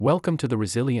Welcome to the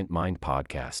Resilient Mind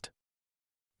podcast.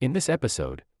 In this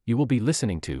episode, you will be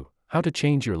listening to How to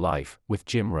Change Your Life with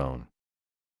Jim Rohn.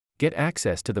 Get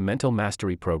access to the Mental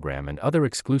Mastery Program and other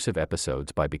exclusive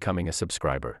episodes by becoming a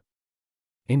subscriber.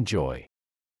 Enjoy.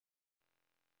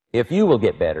 If you will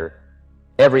get better,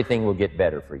 everything will get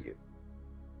better for you.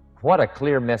 What a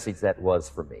clear message that was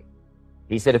for me.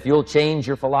 He said, if you'll change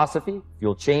your philosophy, if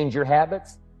you'll change your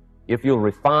habits, if you'll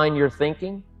refine your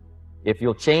thinking, if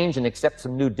you'll change and accept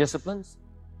some new disciplines,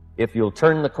 if you'll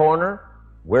turn the corner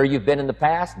where you've been in the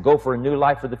past, go for a new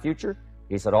life for the future,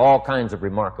 he said all kinds of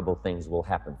remarkable things will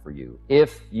happen for you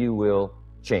if you will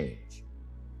change.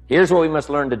 Here's what we must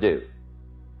learn to do.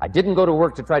 I didn't go to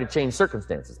work to try to change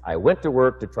circumstances. I went to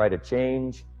work to try to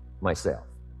change myself.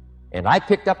 And I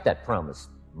picked up that promise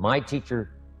my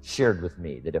teacher shared with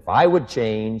me, that if I would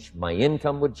change, my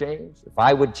income would change. If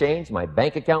I would change, my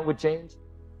bank account would change.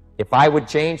 If I would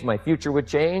change, my future would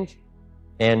change.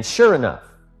 And sure enough,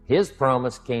 his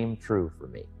promise came true for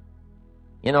me.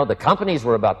 You know, the companies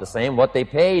were about the same. What they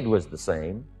paid was the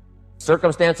same.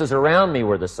 Circumstances around me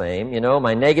were the same. You know,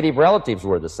 my negative relatives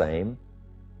were the same.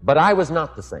 But I was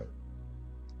not the same.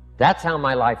 That's how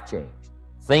my life changed.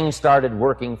 Things started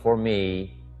working for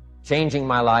me, changing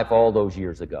my life all those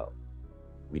years ago.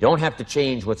 We don't have to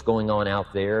change what's going on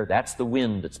out there. That's the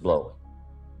wind that's blowing.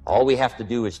 All we have to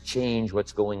do is change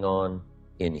what's going on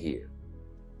in here.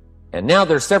 And now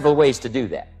there's several ways to do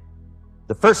that.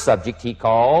 The first subject he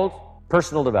called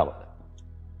personal development.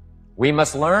 We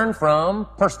must learn from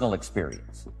personal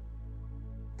experience.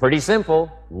 Pretty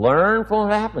simple. Learn from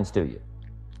what happens to you.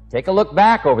 Take a look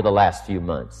back over the last few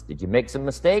months. Did you make some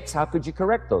mistakes? How could you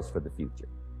correct those for the future?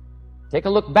 Take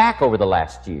a look back over the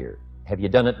last year. Have you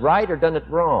done it right or done it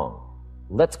wrong?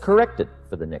 Let's correct it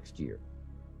for the next year.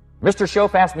 Mr.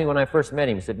 Schoaf asked me when I first met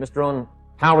him, he said, Mr. Rohn,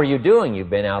 how are you doing?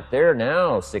 You've been out there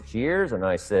now 6 years. And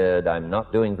I said, I'm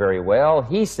not doing very well.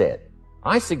 He said,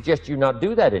 I suggest you not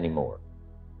do that anymore.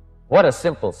 What a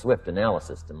simple, swift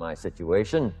analysis to my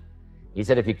situation. He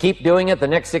said, if you keep doing it, the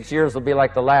next 6 years will be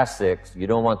like the last 6. You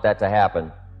don't want that to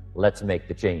happen. Let's make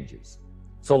the changes.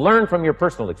 So learn from your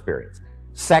personal experience.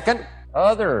 Second,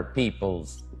 other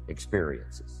people's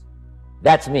experiences.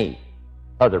 That's me,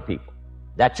 other people.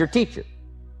 That's your teacher.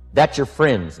 That's your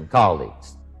friends and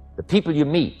colleagues. The people you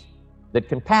meet that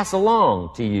can pass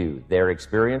along to you their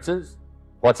experiences,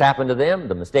 what's happened to them,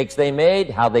 the mistakes they made,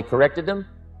 how they corrected them,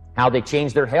 how they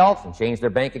changed their health and changed their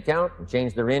bank account and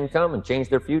changed their income and changed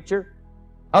their future.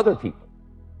 Other people.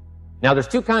 Now, there's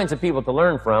two kinds of people to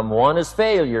learn from. One is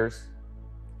failures.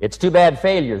 It's too bad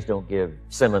failures don't give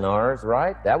seminars,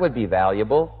 right? That would be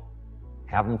valuable.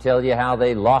 Have them tell you how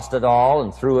they lost it all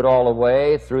and threw it all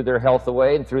away, threw their health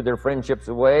away and threw their friendships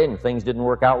away and things didn't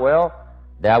work out well.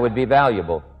 That would be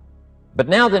valuable. But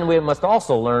now then we must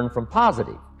also learn from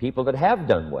positive, people that have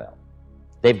done well.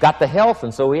 They've got the health,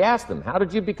 and so we ask them, how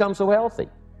did you become so healthy?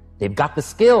 They've got the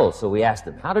skills, so we ask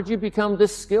them, how did you become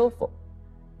this skillful?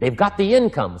 They've got the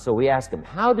income, so we ask them,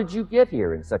 how did you get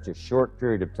here in such a short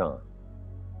period of time?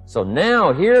 So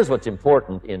now here's what's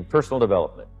important in personal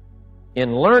development.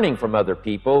 In learning from other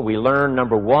people, we learn,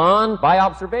 number one, by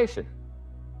observation.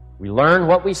 We learn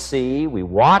what we see. We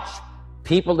watch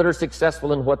people that are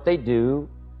successful in what they do.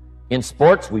 In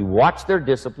sports, we watch their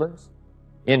disciplines.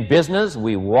 In business,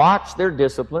 we watch their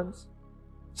disciplines.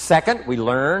 Second, we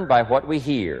learn by what we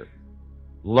hear.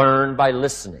 Learn by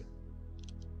listening.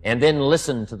 And then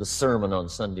listen to the sermon on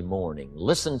Sunday morning.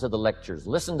 Listen to the lectures.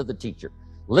 Listen to the teacher.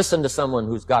 Listen to someone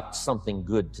who's got something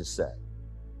good to say.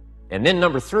 And then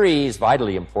number three is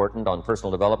vitally important on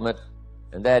personal development,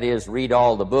 and that is read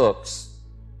all the books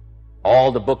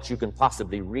you can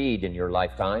possibly read in your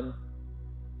lifetime.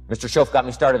 Mr. Schoaf got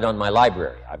me started on my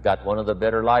library. I've got one of the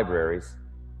better libraries.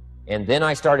 And then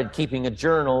I started keeping a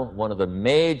journal. One of the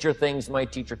major things my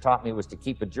teacher taught me was to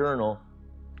keep a journal.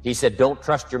 He said, don't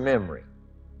trust your memory.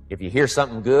 If you hear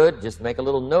something good, just make a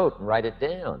little note and write it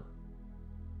down.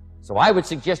 So I would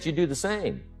suggest you do the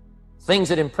same. Things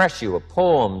that impress you, a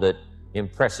poem that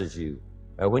impresses you.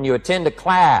 When you attend a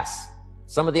class,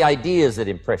 some of the ideas that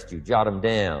impressed you, jot them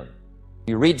down.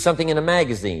 You read something in a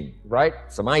magazine, right?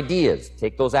 Some ideas.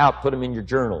 Take those out, put them in your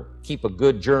journal. Keep a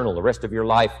good journal the rest of your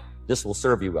life. This will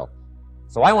serve you well.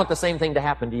 So I want the same thing to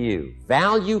happen to you.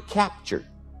 Value captured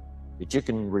that you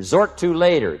can resort to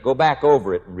later. Go back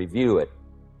over it and review it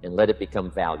and let it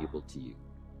become valuable to you.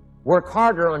 Work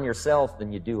harder on yourself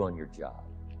than you do on your job.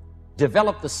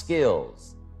 Develop the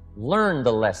skills. Learn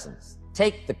the lessons.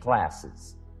 Take the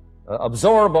classes.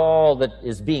 Absorb all that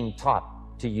is being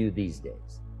taught to you these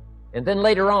days. And then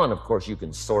later on, of course, you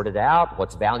can sort it out,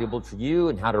 what's valuable to you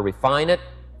and how to refine it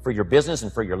for your business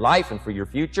and for your life and for your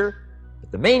future.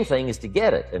 But the main thing is to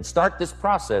get it and start this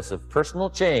process of personal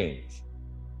change.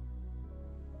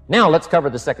 Now let's cover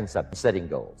the second subject, setting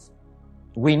goals.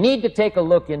 We need to take a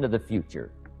look into the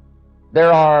future.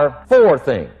 There are 4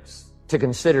 things to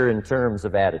consider in terms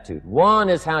of attitude. One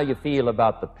is how you feel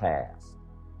about the past.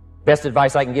 Best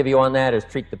advice I can give you on that is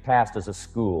treat the past as a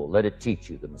school. Let it teach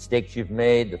you the mistakes you've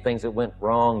made, the things that went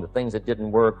wrong, the things that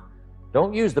didn't work.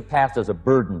 Don't use the past as a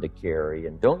burden to carry,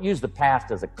 and don't use the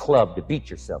past as a club to beat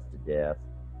yourself to death.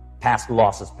 Past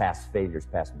losses, past failures,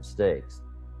 past mistakes.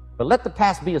 But let the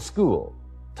past be a school.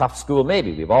 Tough school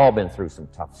maybe. We've all been through some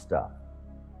tough stuff.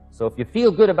 So if you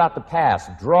feel good about the past,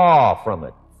 draw from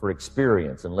it for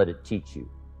experience and let it teach you.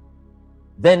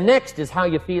 Then next is how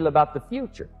you feel about the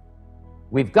future.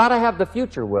 We've got to have the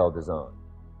future well designed.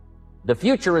 The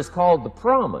future is called the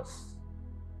promise.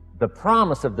 The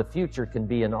promise of the future can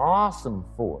be an awesome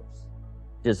force.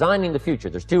 Designing the future,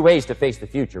 there's 2 ways to face the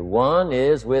future. One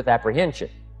is with apprehension,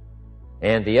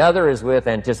 and the other is with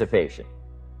anticipation.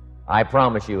 I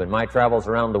promise you, in my travels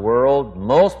around the world,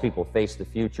 most people face the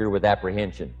future with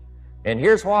apprehension. And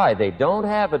here's why. They don't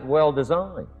have it well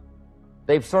designed.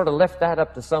 They've sort of left that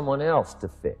up to someone else to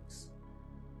fix.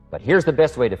 But here's the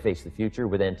best way to face the future,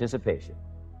 with anticipation.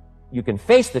 You can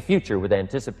face the future with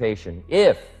anticipation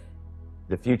if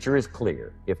the future is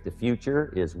clear, if the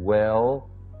future is well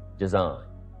designed.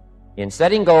 In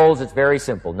setting goals, it's very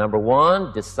simple. Number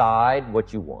 1, decide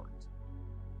what you want.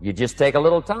 You just take a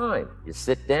little time. You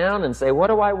sit down and say, what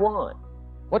do I want?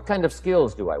 What kind of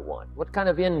skills do I want? What kind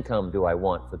of income do I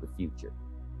want for the future?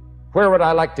 Where would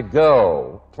I like to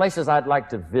go? Places I'd like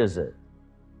to visit?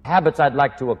 Habits I'd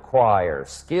like to acquire?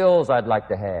 Skills I'd like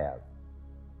to have?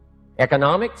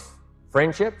 Economics?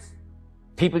 Friendships?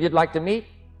 People you'd like to meet?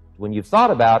 When you've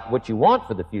thought about what you want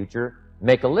for the future,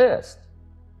 make a list.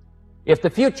 If the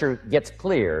future gets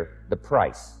clear, the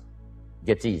price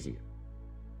gets easier.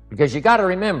 Because you got to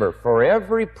remember, for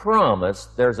every promise,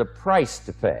 there's a price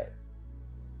to pay.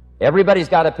 Everybody's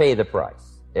got to pay the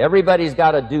price. Everybody's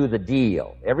got to do the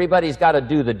deal. Everybody's got to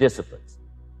do the disciplines.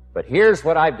 But here's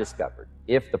what I've discovered.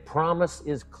 If the promise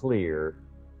is clear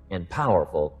and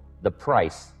powerful, the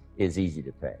price is easy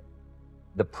to pay.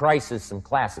 The price is some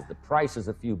classes. The price is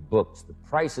a few books. The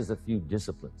price is a few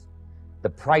disciplines. The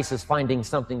price is finding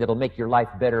something that'll make your life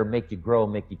better, make you grow,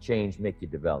 make you change, make you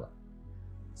develop.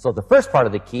 So the first part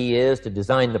of the key is to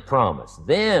design the promise.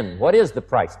 Then, what is the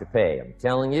price to pay? I'm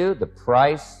telling you, the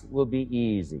price will be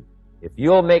easy. If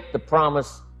you'll make the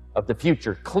promise of the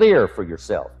future clear for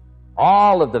yourself,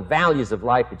 all of the values of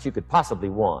life that you could possibly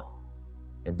want,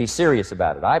 and be serious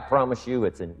about it, I promise you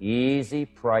it's an easy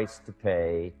price to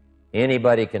pay.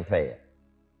 Anybody can pay it.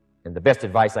 And the best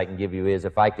advice I can give you is,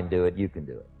 if I can do it, you can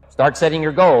do it. Start setting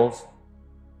your goals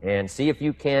and see if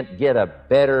you can't get a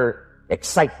better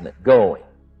excitement going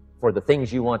for the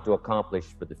things you want to accomplish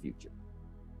for the future.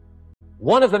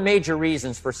 One of the major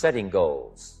reasons for setting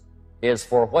goals is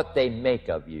for what they make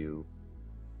of you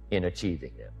in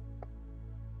achieving them.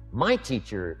 My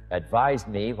teacher advised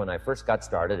me when I first got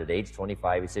started at age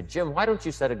 25, he said, Jim, why don't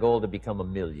you set a goal to become a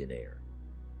millionaire?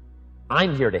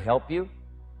 I'm here to help you.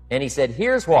 And he said,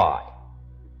 here's why.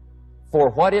 For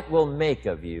what it will make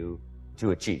of you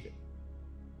to achieve it.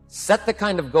 Set the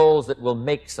kind of goals that will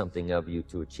make something of you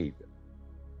to achieve them.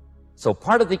 So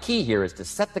part of the key here is to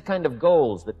set the kind of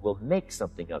goals that will make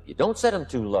something of you. Don't set them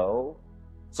too low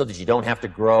so that you don't have to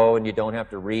grow and you don't have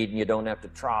to read and you don't have to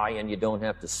try and you don't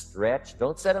have to stretch.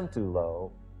 Don't set them too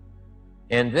low.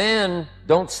 And then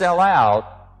don't sell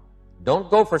out. Don't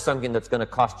go for something that's going to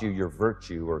cost you your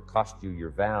virtue or cost you your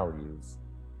values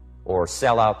or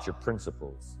sell out your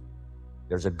principles.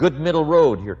 There's a good middle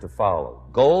road here to follow.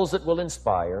 Goals that will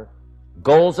inspire,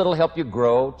 goals that will help you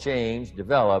grow, change,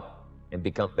 develop, and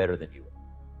become better than you are.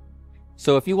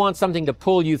 So if you want something to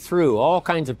pull you through all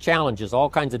kinds of challenges, all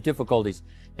kinds of difficulties,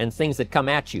 and things that come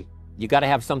at you, you got to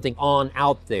have something on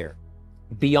out there,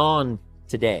 beyond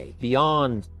today,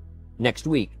 beyond next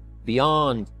week,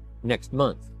 beyond next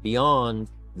month, beyond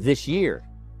this year,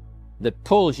 that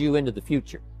pulls you into the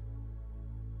future.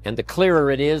 And the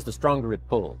clearer it is, the stronger it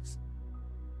pulls.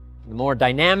 The more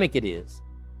dynamic it is,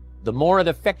 the more it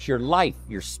affects your life,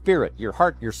 your spirit, your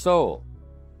heart, your soul.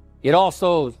 It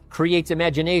also creates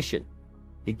imagination.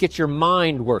 It gets your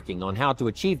mind working on how to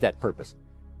achieve that purpose.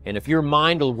 And if your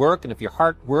mind will work, and if your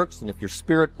heart works, and if your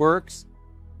spirit works,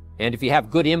 and if you have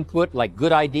good input, like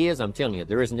good ideas, I'm telling you,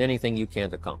 there isn't anything you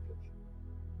can't accomplish.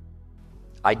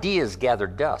 Ideas gather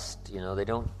dust. They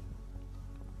don't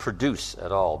produce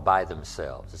at all by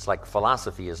themselves. It's like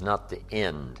philosophy is not the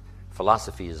end.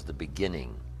 Philosophy is the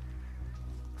beginning.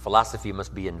 Philosophy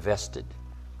must be invested.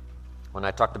 When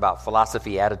I talked about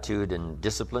philosophy, attitude, and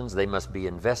disciplines, they must be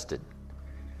invested.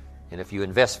 And if you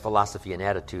invest philosophy and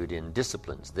attitude in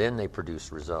disciplines, then they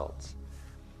produce results.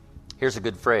 Here's a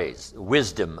good phrase: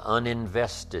 wisdom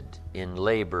uninvested in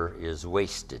labor is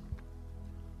wasted.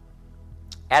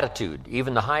 Attitude,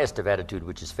 even the highest of attitude,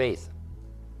 which is faith.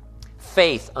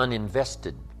 Faith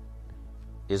uninvested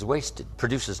is wasted,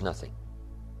 produces nothing.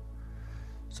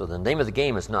 So the name of the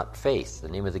game is not faith. The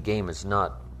name of the game is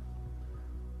not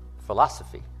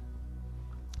philosophy.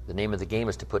 The name of the game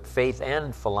is to put faith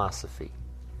and philosophy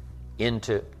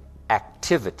into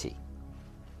activity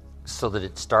so that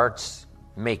it starts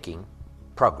making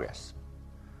progress.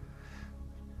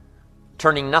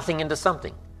 Turning nothing into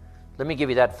something. Let me give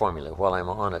you that formula while I'm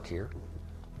on it here.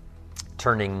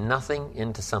 Turning nothing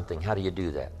into something. How do you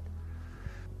do that?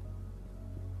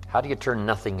 How do you turn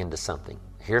nothing into something?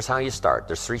 Here's how you start.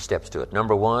 There's 3 steps to it.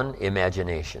 Number 1,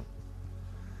 imagination.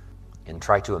 And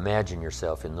try to imagine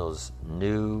yourself in those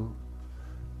new,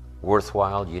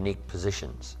 worthwhile, unique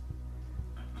positions.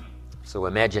 So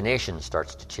imagination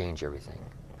starts to change everything.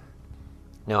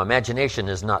 Now, imagination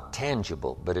is not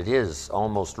tangible, but it is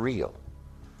almost real.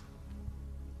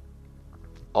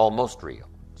 Almost real.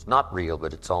 It's not real,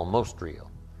 but it's almost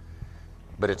real.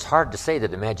 But it's hard to say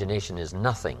that imagination is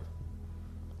nothing.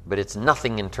 But it's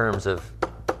nothing in terms of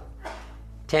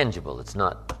tangible. It's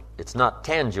not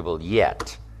tangible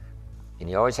yet. And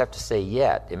you always have to say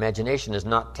yet. Imagination is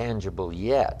not tangible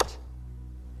yet.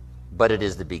 But it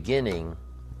is the beginning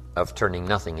of turning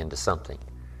nothing into something.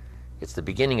 It's the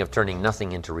beginning of turning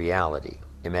nothing into reality.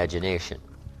 Imagination.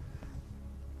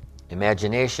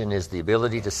 Imagination is the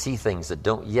ability to see things that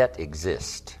don't yet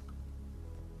exist.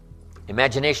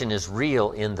 Imagination is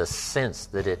real in the sense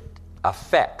that it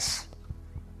affects.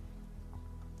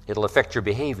 It'll affect your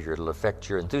behavior. It'll affect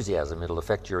your enthusiasm. It'll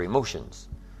affect your emotions.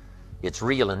 It's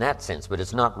real in that sense, but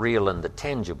it's not real in the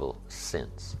tangible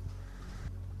sense.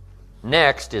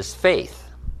 Next is faith.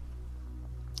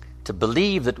 To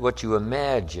believe that what you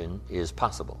imagine is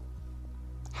possible.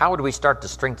 How would we start to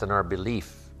strengthen our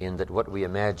belief in that what we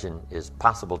imagine is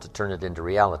possible to turn it into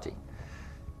reality?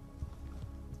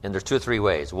 And there's 2 or 3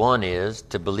 ways. One is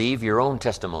to believe your own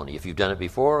testimony. If you've done it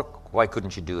before, why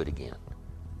couldn't you do it again?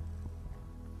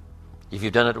 If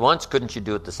you've done it once, couldn't you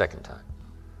do it the second time?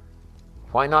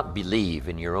 Why not believe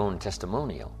in your own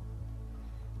testimonial?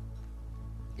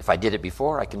 If I did it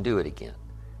before, I can do it again.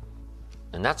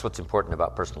 And that's what's important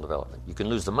about personal development. You can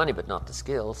lose the money, but not the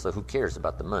skill, so who cares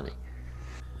about the money?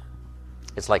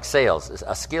 It's like sales.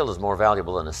 A skill is more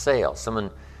valuable than a sale.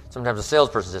 Sometimes a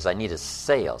salesperson says, I need a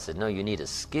sale. I said, no, you need a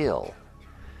skill.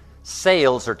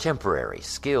 Sales are temporary.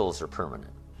 Skills are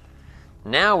permanent.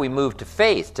 Now we move to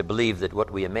faith to believe that what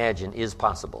we imagine is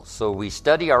possible. So we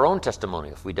study our own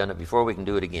testimonial. If we've done it before, we can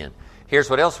do it again. Here's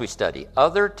what else we study.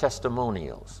 Other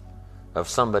testimonials of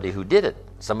somebody who did it.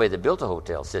 Somebody that built a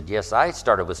hotel said, yes, I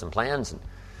started with some plans and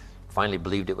finally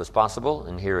believed it was possible,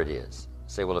 and here it is.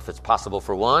 Say, well, if it's possible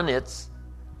for one, it's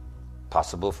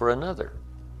possible for another.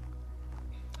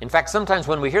 In fact, sometimes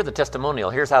when we hear the testimonial,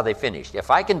 here's how they finish.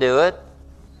 If I can do it,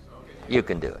 you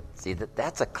can do it. See,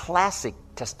 that's a classic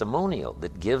testimonial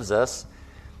that gives us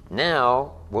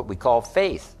now what we call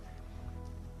faith.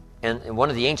 And one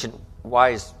of the ancient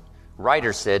wise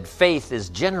writers said, faith is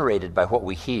generated by what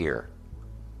we hear.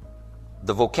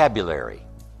 The vocabulary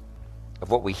of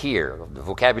what we hear, the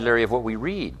vocabulary of what we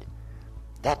read.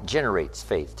 That generates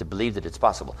faith, to believe that it's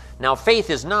possible. Now, faith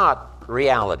is not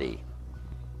reality.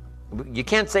 You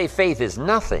can't say faith is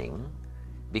nothing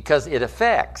because it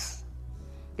affects.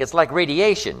 It's like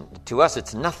radiation. To us,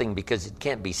 it's nothing because it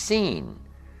can't be seen.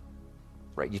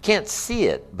 Right? You can't see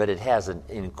it, but it has an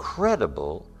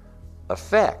incredible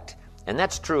effect. And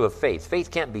that's true of faith. Faith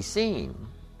can't be seen,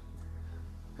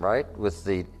 right? With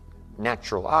the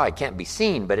natural eye, it can't be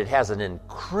seen, but it has an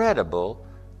incredible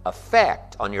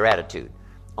effect on your attitude,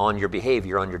 on your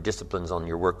behavior, on your disciplines, on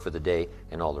your work for the day,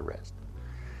 and all the rest.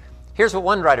 Here's what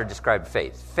one writer described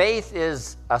faith. Faith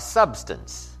is a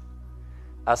substance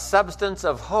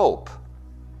of hope.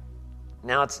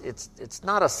 Now, it's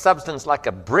not a substance like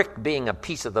a brick being a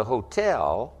piece of the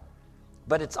hotel,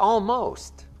 but it's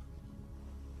almost.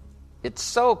 It's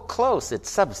so close, it's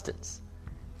substance.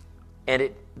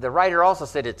 And the writer also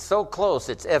said it's so close,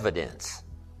 it's evidence.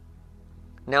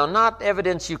 Now, not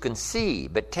evidence you can see,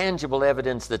 but tangible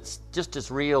evidence that's just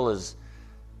as real as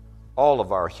all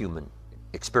of our human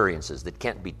experiences that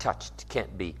can't be touched,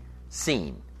 can't be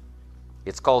seen.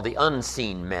 It's called the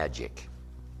unseen magic.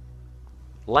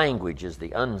 Language is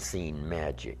the unseen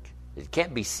magic. It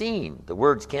can't be seen. The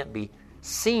words can't be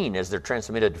seen as they're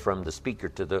transmitted from the speaker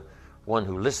to the one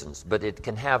who listens, but it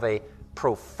can have a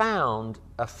profound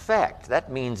effect.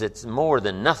 That means it's more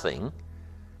than nothing.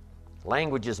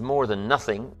 Language is more than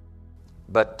nothing.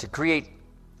 But to create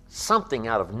something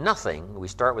out of nothing, we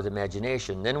start with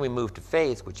imagination, then we move to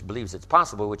faith, which believes it's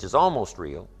possible, which is almost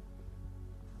real.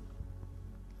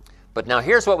 But now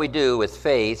here's what we do with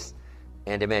faith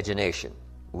and imagination.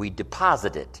 We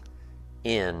deposit it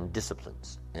in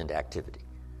disciplines and activity.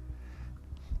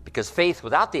 Because faith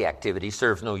without the activity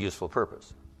serves no useful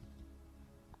purpose.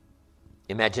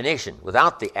 Imagination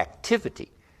without the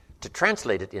activity to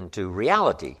translate it into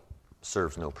reality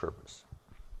serves no purpose.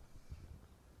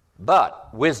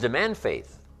 But wisdom and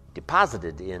faith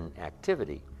deposited in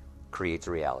activity creates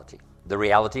reality. The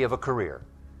reality of a career,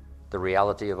 the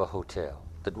reality of a hotel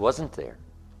that wasn't there.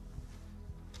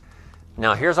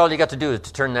 Now, here's all you got to do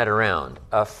to turn that around.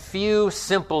 A few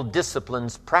simple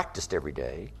disciplines practiced every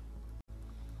day.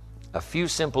 A few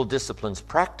simple disciplines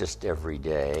practiced every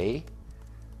day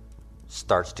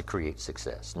starts to create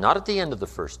success. Not at the end of the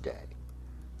first day.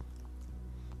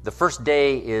 The first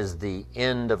day is the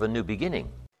end of a new beginning.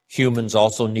 Humans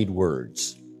also need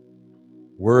words.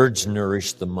 Words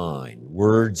nourish the mind.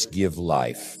 Words give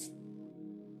life.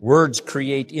 Words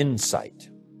create insight.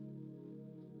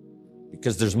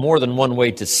 Because there's more than one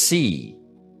way to see.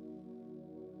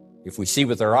 If we see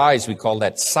with our eyes, we call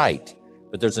that sight.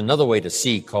 But there's another way to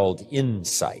see called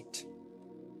insight.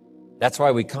 That's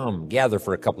why we come, gather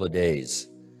for a couple of days,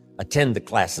 attend the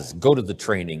classes, go to the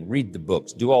training, read the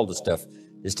books, do all the stuff,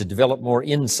 is to develop more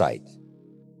insight.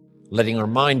 Letting our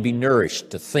mind be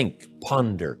nourished to think,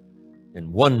 ponder,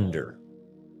 and wonder,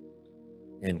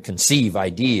 and conceive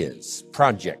ideas,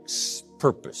 projects,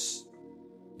 purpose.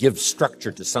 Give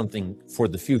structure to something for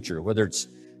the future, whether it's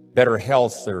better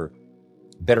health or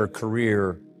better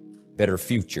career, better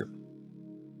future.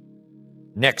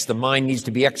 Next, the mind needs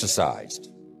to be exercised.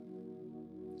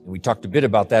 And we talked a bit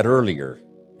about that earlier.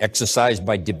 Exercised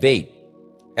by debate.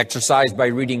 Exercised by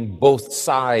reading both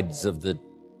sides of the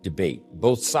debate,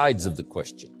 both sides of the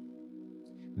question.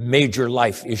 Major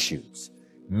life issues,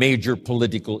 major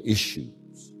political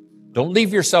issues. Don't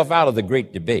leave yourself out of the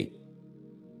great debate.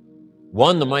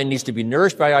 One, the mind needs to be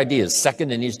nourished by ideas.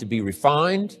 Second, it needs to be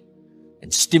refined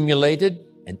and stimulated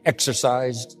and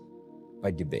exercised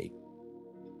by debate.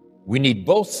 We need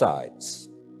both sides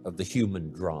of the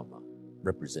human drama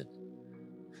represented.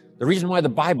 The reason why the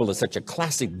Bible is such a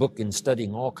classic book in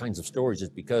studying all kinds of stories is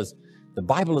because the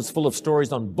Bible is full of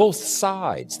stories on both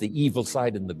sides, the evil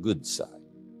side and the good side.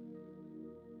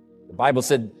 The Bible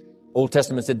said, Old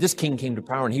Testament said, this king came to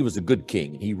power and he was a good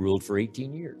king and he ruled for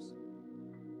 18 years.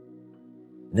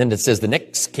 And then it says the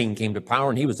next king came to power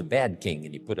and he was a bad king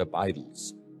and he put up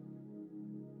idols.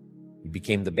 He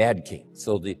became the bad king.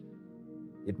 So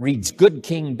it reads good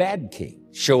king, bad king,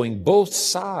 showing both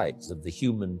sides of the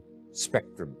human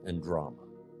spectrum and drama.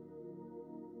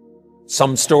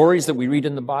 Some stories that we read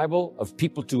in the Bible of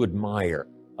people to admire,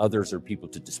 others are people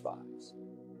to despise.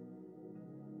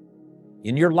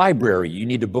 In your library, you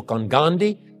need a book on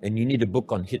Gandhi and you need a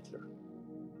book on Hitler.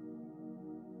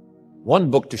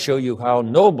 One book to show you how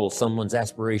noble someone's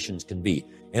aspirations can be,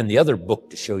 and the other book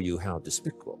to show you how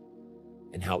despicable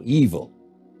and how evil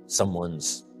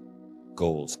someone's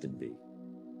goals can be.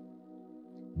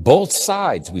 Both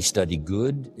sides we study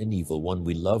good and evil, one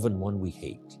we love and one we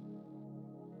hate.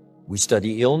 We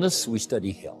study illness, we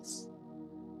study health.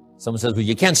 Someone says, well,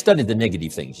 you can't study the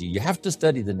negative things. You have to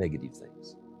study the negative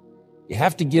things. You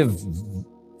have to give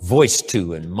voice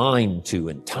to and mind to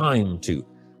and time to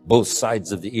both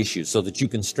sides of the issue so that you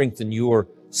can strengthen your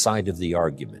side of the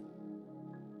argument.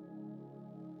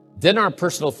 Then our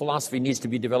personal philosophy needs to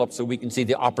be developed so we can see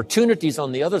the opportunities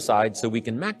on the other side so we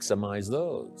can maximize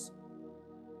those.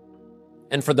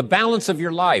 And for the balance of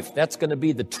your life, that's going to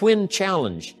be the twin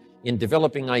challenge in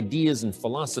developing ideas and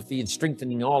philosophy and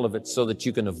strengthening all of it so that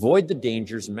you can avoid the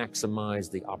dangers,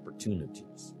 maximize the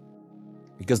opportunities.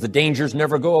 Because the dangers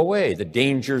never go away. The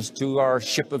dangers to our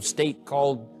ship of state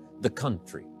called the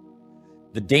country.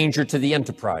 The danger to the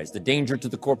enterprise, the danger to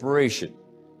the corporation.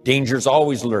 Dangers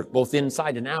always lurk, both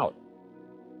inside and out.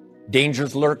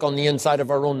 Dangers lurk on the inside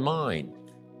of our own mind.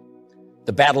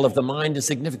 The battle of the mind is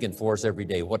significant for us every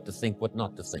day, what to think, what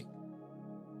not to think.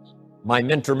 My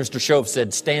mentor, Mr. Shove,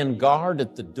 said, stand guard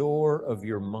at the door of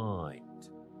your mind.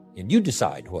 And you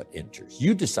decide what enters.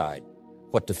 You decide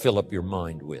what to fill up your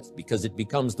mind with, because it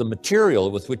becomes the material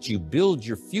with which you build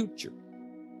your future.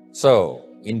 So,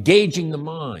 engaging the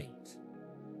mind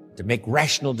to make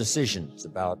rational decisions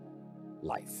about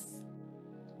life.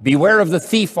 Beware of the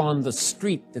thief on the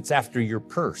street that's after your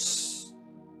purse,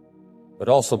 but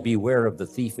also beware of the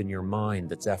thief in your mind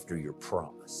that's after your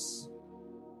promise.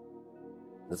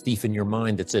 The thief in your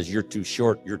mind that says you're too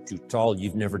short, you're too tall,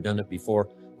 you've never done it before.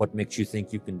 What makes you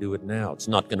think you can do it now? It's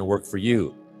not going to work for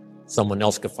you. Someone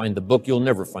else could find the book, you'll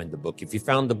never find the book. If you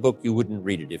found the book, you wouldn't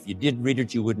read it. If you did read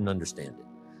it, you wouldn't understand it.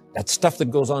 That's stuff that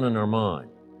goes on in our mind.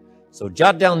 So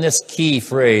jot down this key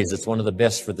phrase. It's one of the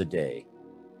best for the day.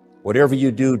 Whatever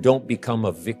you do, don't become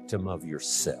a victim of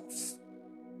yourself.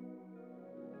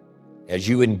 As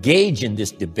you engage in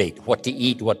this debate, what to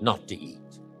eat, what not to eat,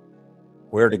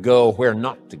 where to go, where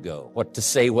not to go, what to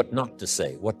say, what not to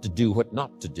say, what to do, what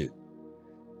not to do.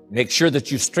 Make sure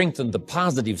that you strengthen the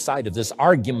positive side of this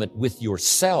argument with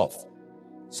yourself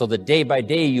so that day by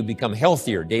day you become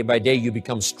healthier, day by day you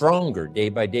become stronger, day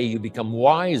by day you become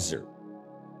wiser.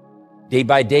 Day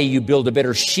by day you build a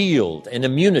better shield and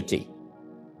immunity.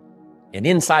 An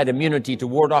inside immunity to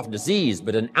ward off disease,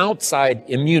 but an outside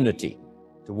immunity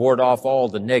to ward off all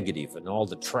the negative and all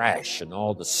the trash and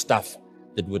all the stuff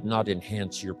that would not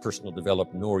enhance your personal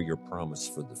development nor your promise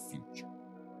for the future.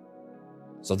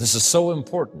 So this is so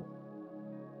important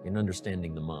in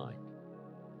understanding the mind.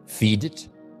 Feed it.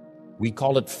 We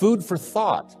call it food for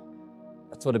thought.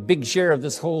 That's what a big share of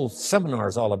this whole seminar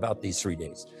is all about these 3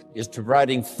 days, is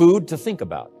providing food to think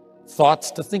about,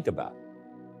 thoughts to think about,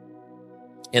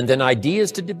 and then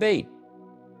ideas to debate.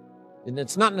 And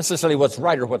it's not necessarily what's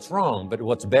right or what's wrong, but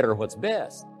what's better, what's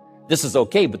best. This is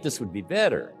okay, but this would be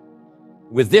better.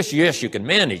 With this, yes, you can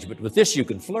manage, but with this, you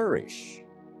can flourish.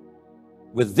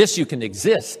 With this, you can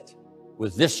exist.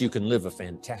 With this, you can live a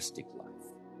fantastic life.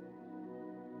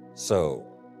 So,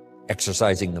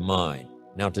 exercising the mind.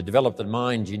 Now, to develop the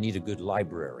mind, you need a good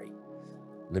library.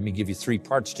 Let me give you 3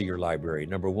 parts to your library.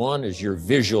 Number 1 is your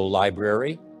visual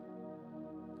library.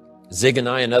 Zig and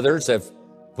I and others have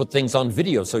put things on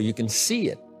video so you can see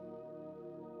it.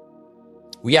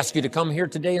 We ask you to come here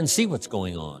today and see what's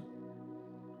going on.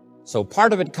 So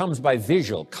part of it comes by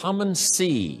visual. Come and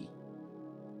see.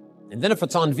 And then if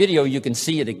it's on video, you can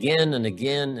see it again and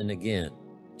again and again.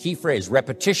 Key phrase,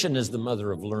 repetition is the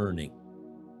mother of learning.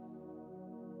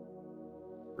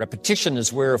 Repetition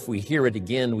is where if we hear it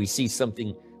again, we see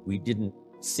something we didn't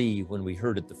see when we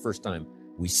heard it the first time.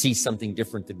 We see something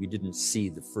different that we didn't see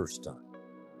the first time.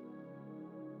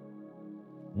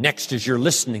 Next is your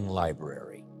listening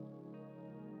library.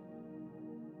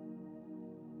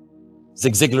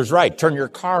 Zig Ziglar's right. Turn your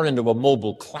car into a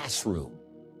mobile classroom.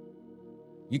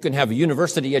 You can have a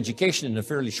university education in a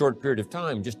fairly short period of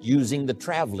time just using the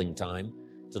traveling time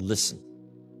to listen.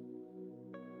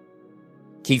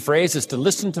 Key phrase is to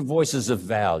listen to voices of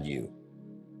value.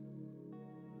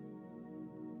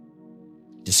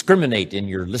 Discriminate in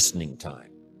your listening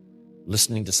time.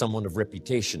 Listening to someone of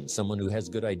reputation, someone who has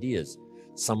good ideas,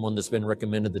 someone that's been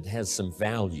recommended that has some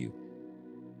value.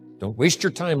 Don't waste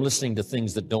your time listening to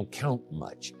things that don't count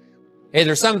much. Hey,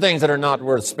 there's some things that are not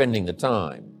worth spending the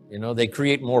time. You know, they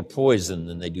create more poison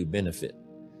than they do benefit.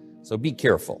 So be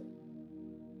careful.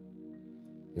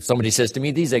 If somebody says to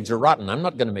me, these eggs are rotten, I'm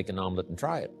not going to make an omelet and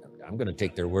try it. I'm going to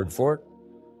take their word for it.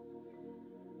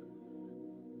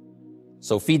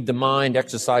 So feed the mind,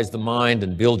 exercise the mind,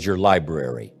 and build your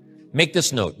library. Make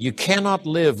this note. You cannot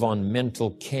live on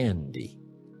mental candy.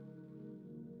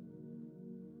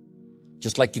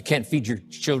 Just like you can't feed your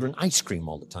children ice cream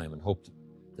all the time and hope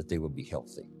that they will be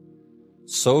healthy.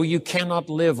 So you cannot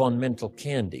live on mental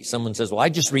candy. Someone says, well, I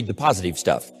just read the positive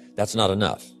stuff. That's not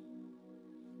enough.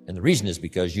 And the reason is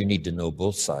because you need to know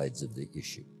both sides of the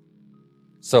issue.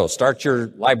 So start your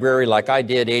library like I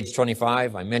did, age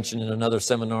 25. I mentioned in another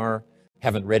seminar,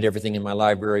 haven't read everything in my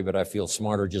library, but I feel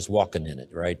smarter just walking in it,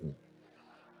 right? And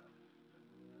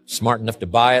smart enough to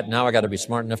buy it. Now I got to be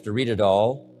smart enough to read it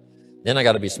all. Then I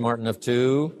got to be smart enough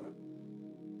to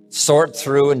sort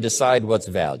through and decide what's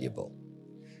valuable.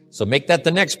 So make that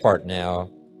the next part now.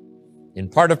 In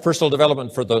part of personal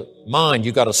development for the mind,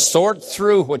 you got to sort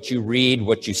through what you read,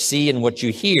 what you see, and what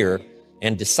you hear,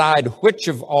 and decide which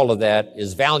of all of that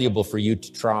is valuable for you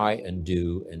to try and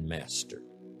do and master.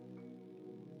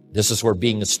 This is where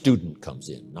being a student comes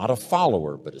in. Not a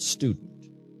follower, but a student.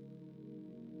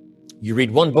 You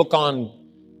read one book on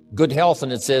good health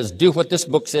and it says, do what this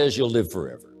book says, you'll live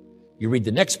forever. You read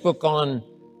the next book on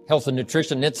health and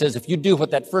nutrition and it says, if you do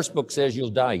what that first book says, you'll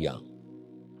die young.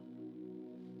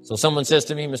 So someone says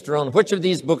to me, Mr. Rohn, which of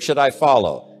these books should I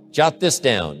follow? Jot this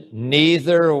down.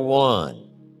 Neither one.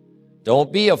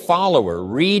 Don't be a follower.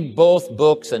 Read both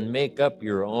books and make up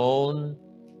your own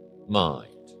mind.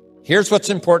 Here's what's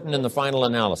important in the final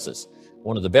analysis.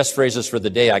 One of the best phrases for the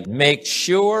day, make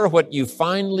sure what you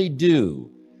finally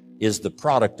do is the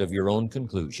product of your own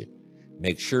conclusion.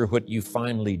 Make sure what you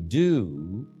finally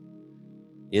do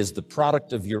is the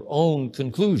product of your own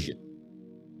conclusion.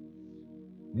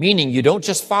 Meaning you don't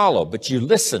just follow, but you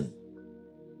listen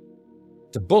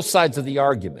to both sides of the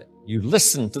argument. You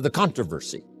listen to the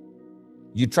controversy.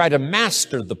 You try to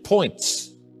master the points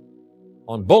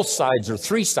on both sides or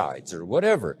three sides or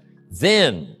whatever.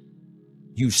 Then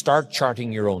you start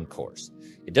charting your own course.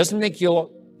 It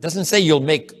doesn't say you'll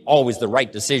make always the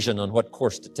right decision on what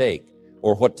course to take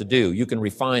or what to do. You can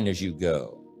refine as you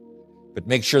go. But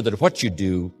make sure that what you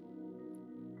do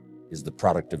is the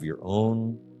product of your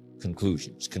own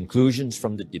conclusions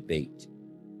from the debate,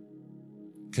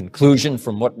 conclusion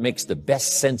from what makes the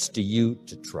best sense to you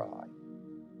to try.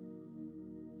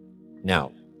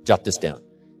 Now, jot this down.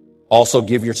 Also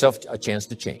give yourself a chance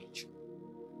to change.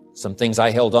 Some things I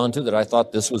held on to that I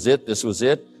thought this was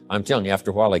it. I'm telling you,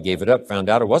 after a while I gave it up, found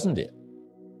out it wasn't it.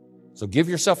 So give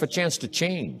yourself a chance to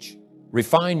change.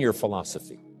 Refine your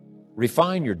philosophy.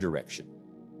 Refine your direction.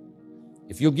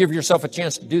 If you'll give yourself a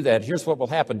chance to do that, here's what will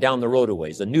happen down the road a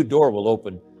ways. A new door will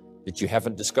open that you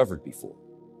haven't discovered before.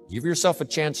 Give yourself a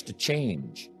chance to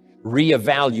change,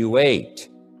 reevaluate.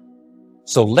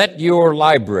 So let your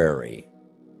library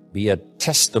be a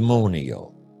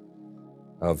testimonial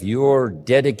of your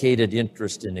dedicated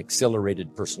interest in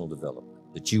accelerated personal development,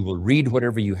 that you will read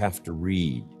whatever you have to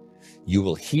read, you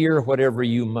will hear whatever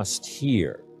you must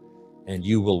hear, and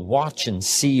you will watch and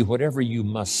see whatever you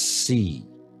must see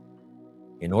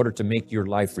in order to make your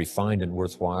life refined and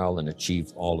worthwhile and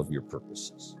achieve all of your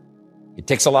purposes. It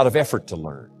takes a lot of effort to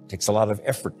learn. It takes a lot of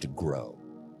effort to grow.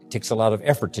 It takes a lot of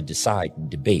effort to decide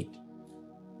and debate.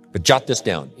 But jot this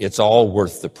down. It's all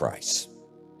worth the price.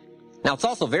 Now, it's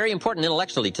also very important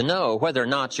intellectually to know whether or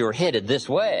not you're headed this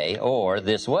way or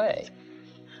this way.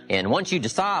 And once you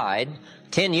decide,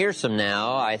 10 years from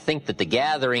now, I think that the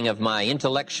gathering of my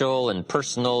intellectual and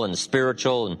personal and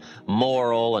spiritual and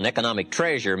moral and economic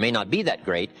treasure may not be that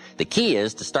great. The key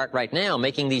is to start right now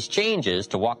making these changes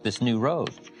to walk this new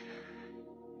road.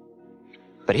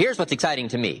 But here's what's exciting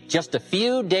to me. Just a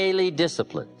few daily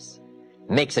disciplines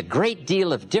makes a great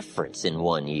deal of difference in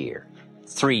 1 year,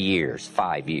 3 years,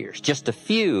 5 years. Just a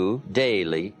few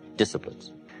daily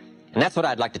disciplines. And that's what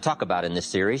I'd like to talk about in this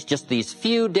series, just these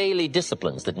few daily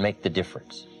disciplines that make the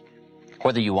difference,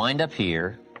 whether you wind up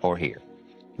here or here.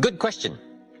 Good question.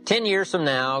 10 years from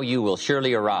now, you will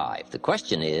surely arrive. The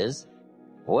question is,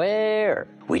 where?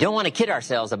 We don't want to kid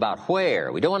ourselves about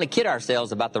where. We don't want to kid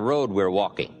ourselves about the road we're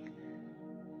walking.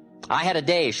 I had a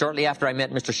day shortly after I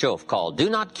met Mr. Schoaf called Do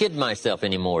Not Kid Myself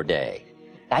Anymore Day.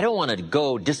 I don't want to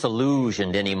go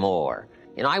disillusioned anymore.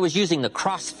 You know, I was using the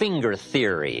cross-finger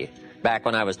theory back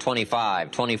when I was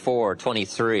 25, 24,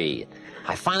 23.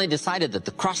 I finally decided that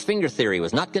the cross-finger theory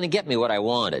was not going to get me what I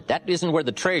wanted. That isn't where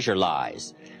the treasure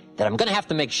lies. That I'm going to have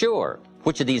to make sure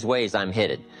which of these ways I'm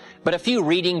headed. But a few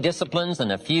reading disciplines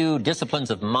and a few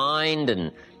disciplines of mind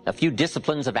and a few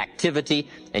disciplines of activity,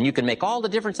 and you can make all the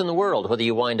difference in the world whether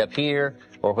you wind up here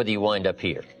or whether you wind up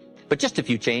here. But just a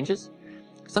few changes.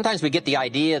 Sometimes we get the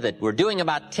idea that we're doing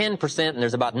about 10% and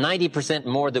there's about 90%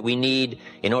 more that we need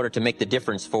in order to make the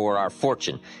difference for our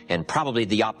fortune. And probably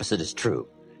the opposite is true,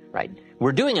 right?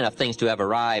 We're doing enough things to have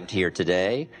arrived here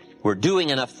today. We're doing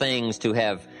enough things to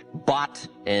have bought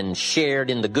and shared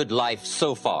in the good life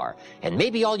so far. And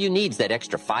maybe all you need is that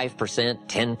extra 5%,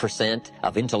 10%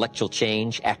 of intellectual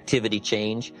change, activity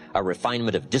change, a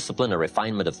refinement of discipline, a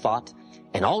refinement of thought.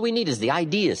 And all we need is the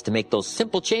ideas to make those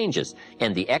simple changes,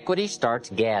 and the equity starts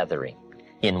gathering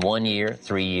in 1 year,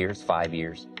 3 years, 5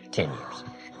 years, 10 years.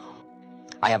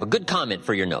 I have a good comment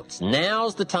for your notes.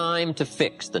 Now's the time to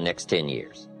fix the next 10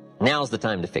 years. Now's the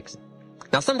time to fix it.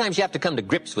 Now, sometimes you have to come to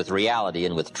grips with reality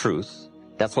and with truth.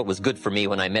 That's what was good for me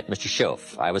when I met Mr.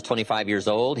 Schoaf. I was 25 years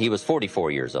old. He was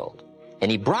 44 years old. And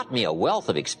he brought me a wealth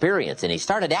of experience, and he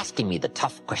started asking me the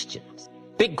tough questions.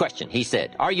 Big question, he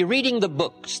said, are you reading the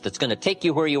books that's going to take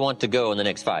you where you want to go in the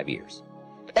next 5 years?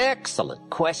 Excellent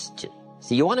question.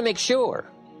 See, you want to make sure.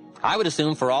 I would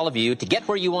assume for all of you, to get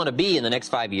where you want to be in the next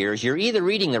 5 years, you're either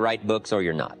reading the right books or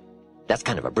you're not. That's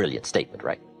kind of a brilliant statement,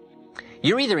 right?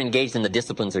 You're either engaged in the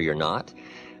disciplines or you're not.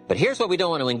 But here's what we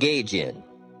don't want to engage in.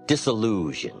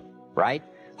 Disillusion, right?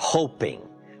 Hoping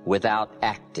without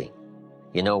acting.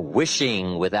 You know,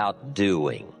 wishing without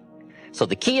doing. So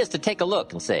the key is to take a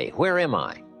look and say, where am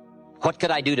I? What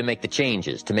could I do to make the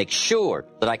changes, to make sure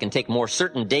that I can take more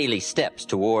certain daily steps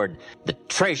toward the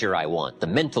treasure I want, the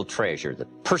mental treasure, the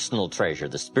personal treasure,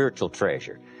 the spiritual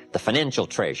treasure, the financial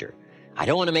treasure. I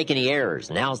don't want to make any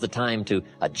errors. Now's the time to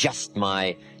adjust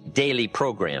my daily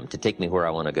program to take me where I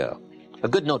want to go. A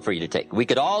good note for you to take. We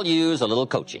could all use a little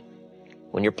coaching.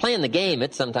 When you're playing the game,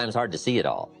 it's sometimes hard to see it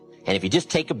all. And if you just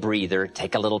take a breather,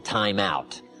 take a little time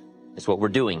out. That's what we're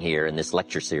doing here in this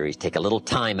lecture series. Take a little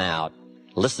time out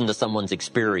Listen to someone's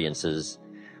experiences,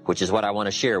 which is what I want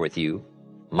to share with you,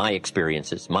 my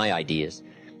experiences, my ideas,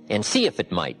 and see if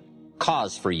it might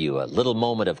cause for you a little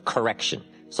moment of correction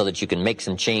so that you can make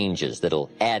some changes that'll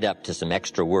add up to some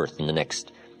extra worth in the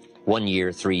next 1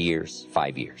 year, 3 years,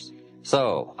 5 years.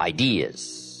 So,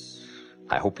 ideas,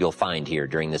 I hope you'll find here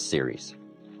during this series.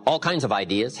 All kinds of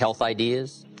ideas, health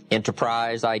ideas,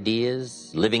 enterprise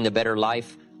ideas, living the better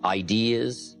life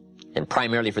ideas, and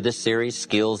primarily for this series,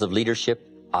 skills of leadership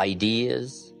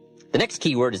ideas. The next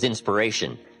key word is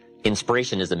inspiration.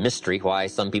 Inspiration is a mystery, why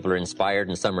some people are inspired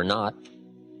and some are not.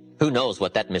 Who knows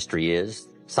what that mystery is?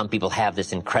 Some people have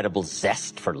this incredible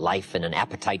zest for life and an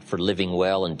appetite for living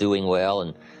well and doing well,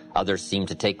 and others seem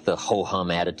to take the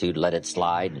ho-hum attitude, let it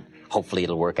slide, and hopefully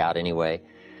it'll work out anyway.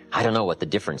 I don't know what the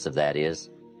difference of that is,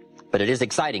 but it is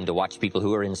exciting to watch people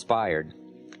who are inspired.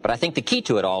 But I think the key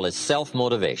to it all is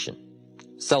self-motivation.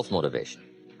 Self-motivation.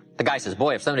 The guy says,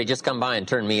 boy, if somebody just come by and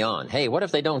turn me on, hey, what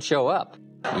if they don't show up?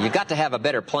 You got to have a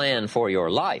better plan for your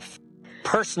life.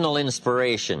 Personal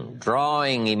inspiration,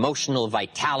 drawing emotional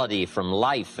vitality from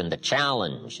life and the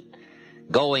challenge,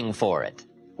 going for it.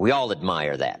 We all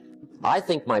admire that. I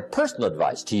think my personal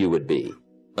advice to you would be,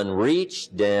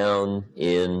 reach down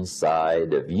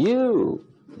inside of you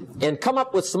and come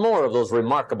up with some more of those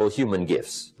remarkable human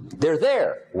gifts. They're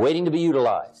there, waiting to be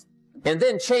utilized. And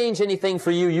then change anything for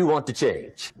you want to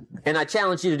change. And I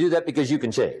challenge you to do that because you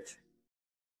can change.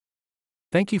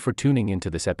 Thank you for tuning into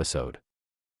this episode.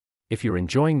 If you're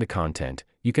enjoying the content,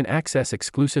 you can access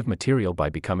exclusive material by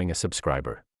becoming a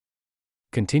subscriber.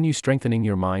 Continue strengthening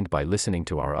your mind by listening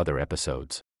to our other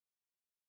episodes.